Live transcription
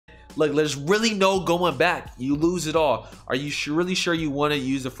Look, there's really no going back. You lose it all. Are you really sure you want to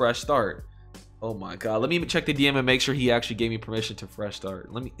use a fresh start? Oh my God. Let me check the DM and make sure he actually gave me permission to fresh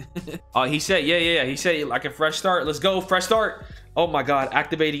start. Let me. Oh, he said, yeah. He said like a fresh start. Let's go. Fresh start. Oh my God.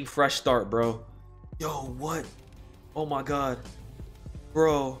 Activating fresh start, bro. Yo, what? Oh my God.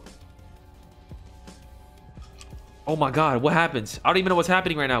 Bro. Oh my God. What happens? I don't even know what's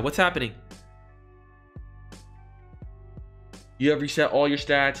happening right now. What's happening? You have reset all your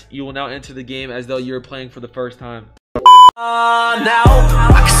stats. You will now enter the game as though you're playing for the first time. Now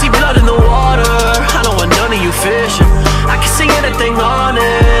I can see blood in the water. I don't want none of you fishing. I can see anything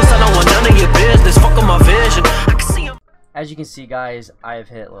honest. I don't want none of your business. Fuck on my vision. I can see. As you can see, guys, I have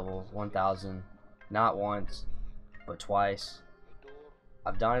hit level 1000, not once, but twice.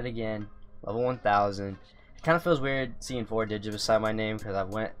 I've done it again, level 1000. It kind of feels weird seeing 4 digits beside my name because I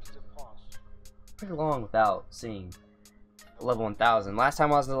went pretty long without seeing level 1000. Last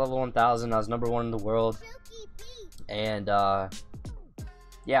time I was at level 1000, I was #1 in the world. And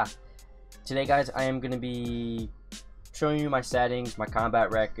yeah, today, guys, I am gonna be showing you my settings, my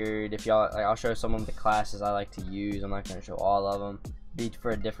combat record. If y'all, I'll show some of the classes I like to use. I'm not gonna show all of them. Be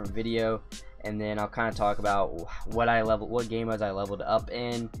for a different video, and then I'll kind of talk about what game modes I leveled up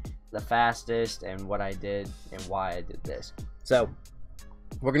in the fastest, and what I did and why I did this. So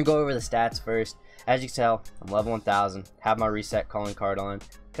we're gonna go over the stats first. As you can tell, I'm level 1000. Have my reset calling card on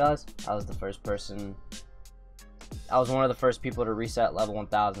because I was the first person. I was one of the first people to reset level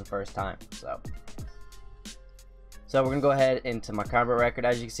 1000 first time. So we're gonna go ahead into my combat record.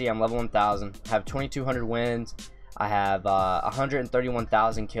 As you can see, I'm level 1000. I have 2200 wins. I have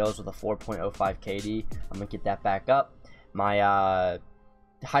 131,000 kills with a 4.05 KD. I'm gonna get that back up. My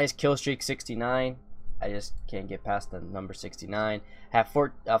highest kill streak 69. I just can't get past the number 69. I have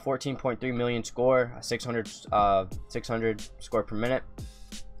 14.3 million score, 600 score per minute.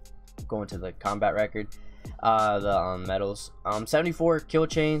 Going to the combat record. The medals, 74 kill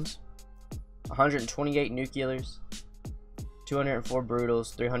chains, 128 nuclears, 204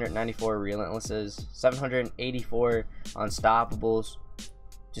 brutals, 394 relentlesses, 784 unstoppables.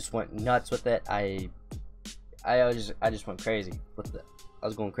 Just went nuts with it. I just went crazy with it. I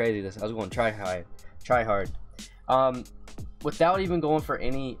was going crazy. I was going try hard. Without even going for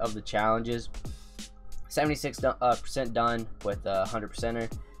any of the challenges, 76% done with 100%er.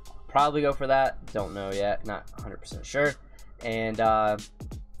 Probably go for that. Don't know yet. Not 100% sure. And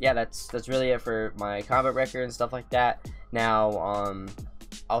yeah, that's really it for my combat record and stuff like that. Now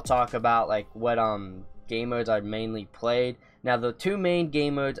I'll talk about like what game modes I mainly played. Now the 2 main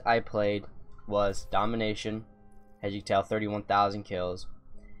game modes I played was domination, as you can tell, 31,000 kills,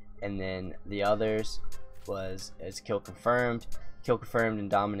 and then the others is kill confirmed. Kill confirmed and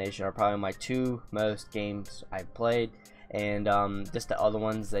domination are probably my 2 most games I've played. And just the other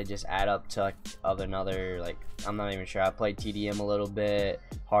ones, they just add up to like another, like, I'm not even sure. I played TDM a little bit,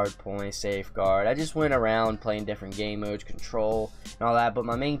 hardpoint, safeguard. I just went around playing different game modes, control and all that. But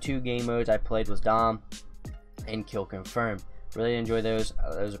my main 2 game modes I played was dom and kill confirm. Really enjoy those.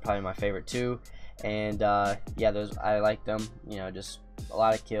 Those are probably my favorite 2. And yeah, those, I like them. You know, just a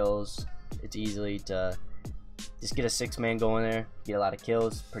lot of kills. It's easily to just get a 6-man going there, get a lot of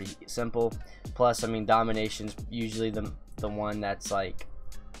kills. Pretty simple. Plus, I mean, domination's usually the one that's like,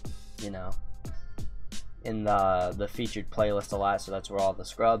 you know, in the featured playlist a lot, so that's where all the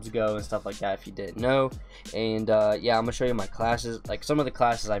scrubs go and stuff like that, if you didn't know. And yeah, I'm gonna show you my classes, like some of the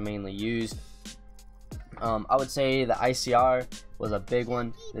classes I mainly used. I would say the ICR was a big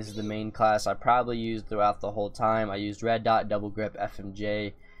one. This is the main class I probably used throughout the whole time. I used red dot, double grip,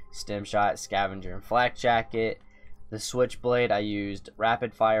 FMJ, stem shot, scavenger, and flak jacket. The switchblade, I used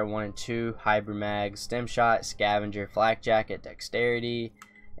rapid fire 1 and 2, hybrid mag, stem shot, scavenger, flak jacket, dexterity.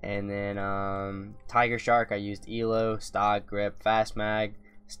 And then tiger shark, I used elo, stock, grip, fast mag,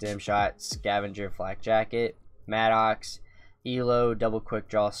 stem shot, scavenger, flak jacket. Maddox, elo, double quick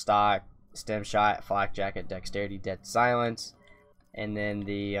draw, stock, stem shot, flak jacket, dexterity, dead silence. And then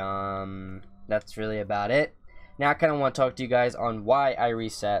the that's really about it. Now I kind of want to talk to you guys on why I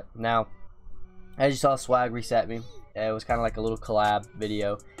reset. Now, as you saw, Swag reset me. It was kind of like a little collab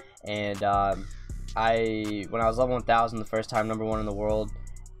video, and when I was level 1000 the first time, #1 in the world,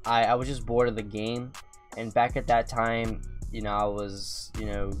 I was just bored of the game. And back at that time, you know, I was, you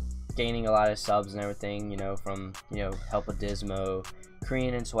know, gaining a lot of subs and everything, you know, from, you know, help with Dismo,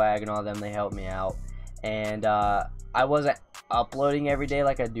 Korean and Swag and all them. They helped me out, and I wasn't uploading every day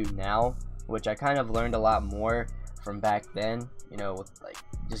like I do now, which I kind of learned a lot more from back then, you know, with like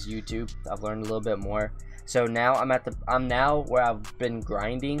just YouTube. I've learned a little bit more. So now I'm now where I've been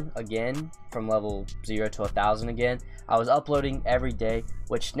grinding again from level 0 to 1,000 again. I was uploading every day,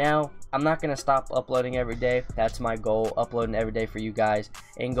 which now I'm not gonna stop uploading every day. That's my goal, uploading every day for you guys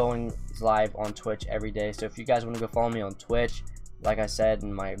and going live on Twitch every day. So if you guys want to go follow me on Twitch, like I said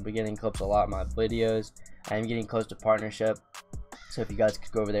in my beginning clips, a lot of my videos, I am getting close to partnership. So if you guys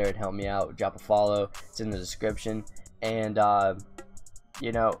could go over there and help me out, drop a follow, it's in the description. And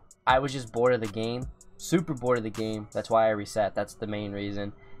you know, I was just bored of the game, super bored of the game. That's why I reset. That's the main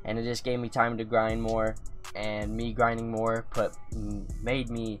reason. And it just gave me time to grind more, and me grinding more made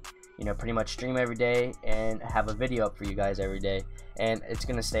me, you know, pretty much stream every day and have a video up for you guys every day. And it's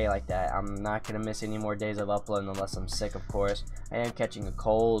gonna stay like that. I'm not gonna miss any more days of uploading unless I'm sick, of course. I am catching a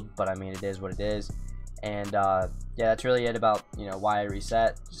cold, but I mean, it is what it is. And yeah, that's really it about, you know, why I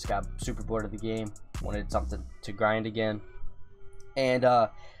reset. Just got super bored of the game, wanted something to grind again. And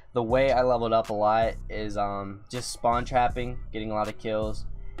the way I leveled up a lot is just spawn trapping, getting a lot of kills,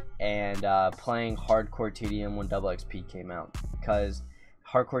 and playing hardcore TDM when double XP came out, because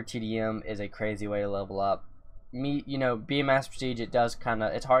hardcore TDM is a crazy way to level up. You know, being Master Prestige,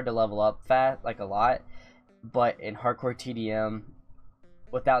 it's hard to level up fast, like a lot, but in hardcore TDM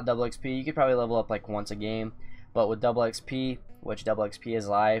without double XP you could probably level up like once a game. But with double XP, which double XP is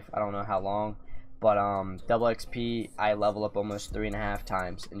live, I don't know how long, but double XP I level up almost 3.5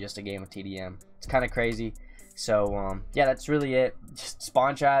 times in just a game of TDM. It's kind of crazy. So yeah, that's really it. Just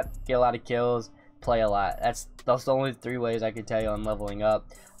spawn trap, get a lot of kills, play a lot. That's the only 3 ways I can tell you on leveling up.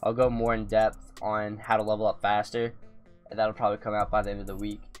 I'll go more in depth on how to level up faster, and that'll probably come out by the end of the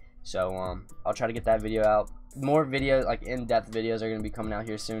week. So I'll try to get that video out. More videos, like in-depth videos, are going to be coming out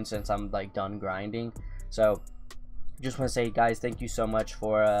here soon since I'm like done grinding. So just want to say, guys, thank you so much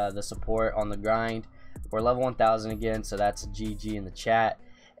for the support on the grind. We're level 1,000 again, so that's a GG in the chat.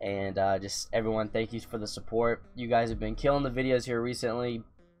 And just everyone, thank you for the support. You guys have been killing the videos here recently.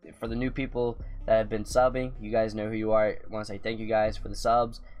 For the new people that have been subbing, you guys know who you are. I want to say thank you guys for the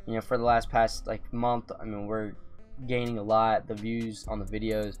subs. You know, for the past like month, I mean, we're gaining a lot. The views on the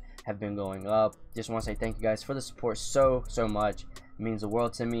videos have been going up. Just want to say thank you guys for the support so much. It means the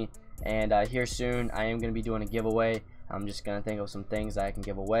world to me. And here soon I am going to be doing a giveaway. I'm just going to think of some things that I can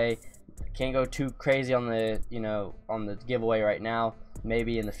give away. Can't go too crazy on the, you know, on the giveaway right now.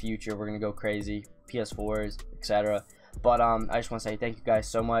 Maybe in the future we're going to go crazy, PS4s, etc. But I just want to say thank you guys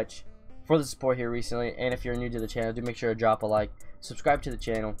so much for the support here recently. And if you're new to the channel, do make sure to drop a like, subscribe to the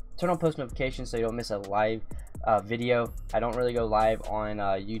channel, turn on post notifications so you don't miss a live video. I don't really go live on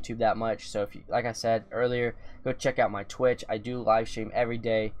YouTube that much, so if you, like I said earlier, go check out my Twitch. I do live stream every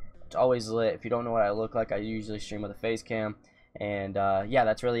day. It's always lit. If you don't know what I look like, I usually stream with a face cam. And yeah,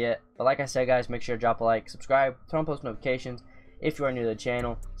 that's really it. But like I said, guys, make sure to drop a like, subscribe, turn on post notifications if you are new to the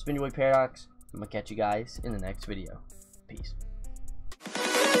channel. It's been your boy Paradox. I'm gonna catch you guys in the next video. Peace.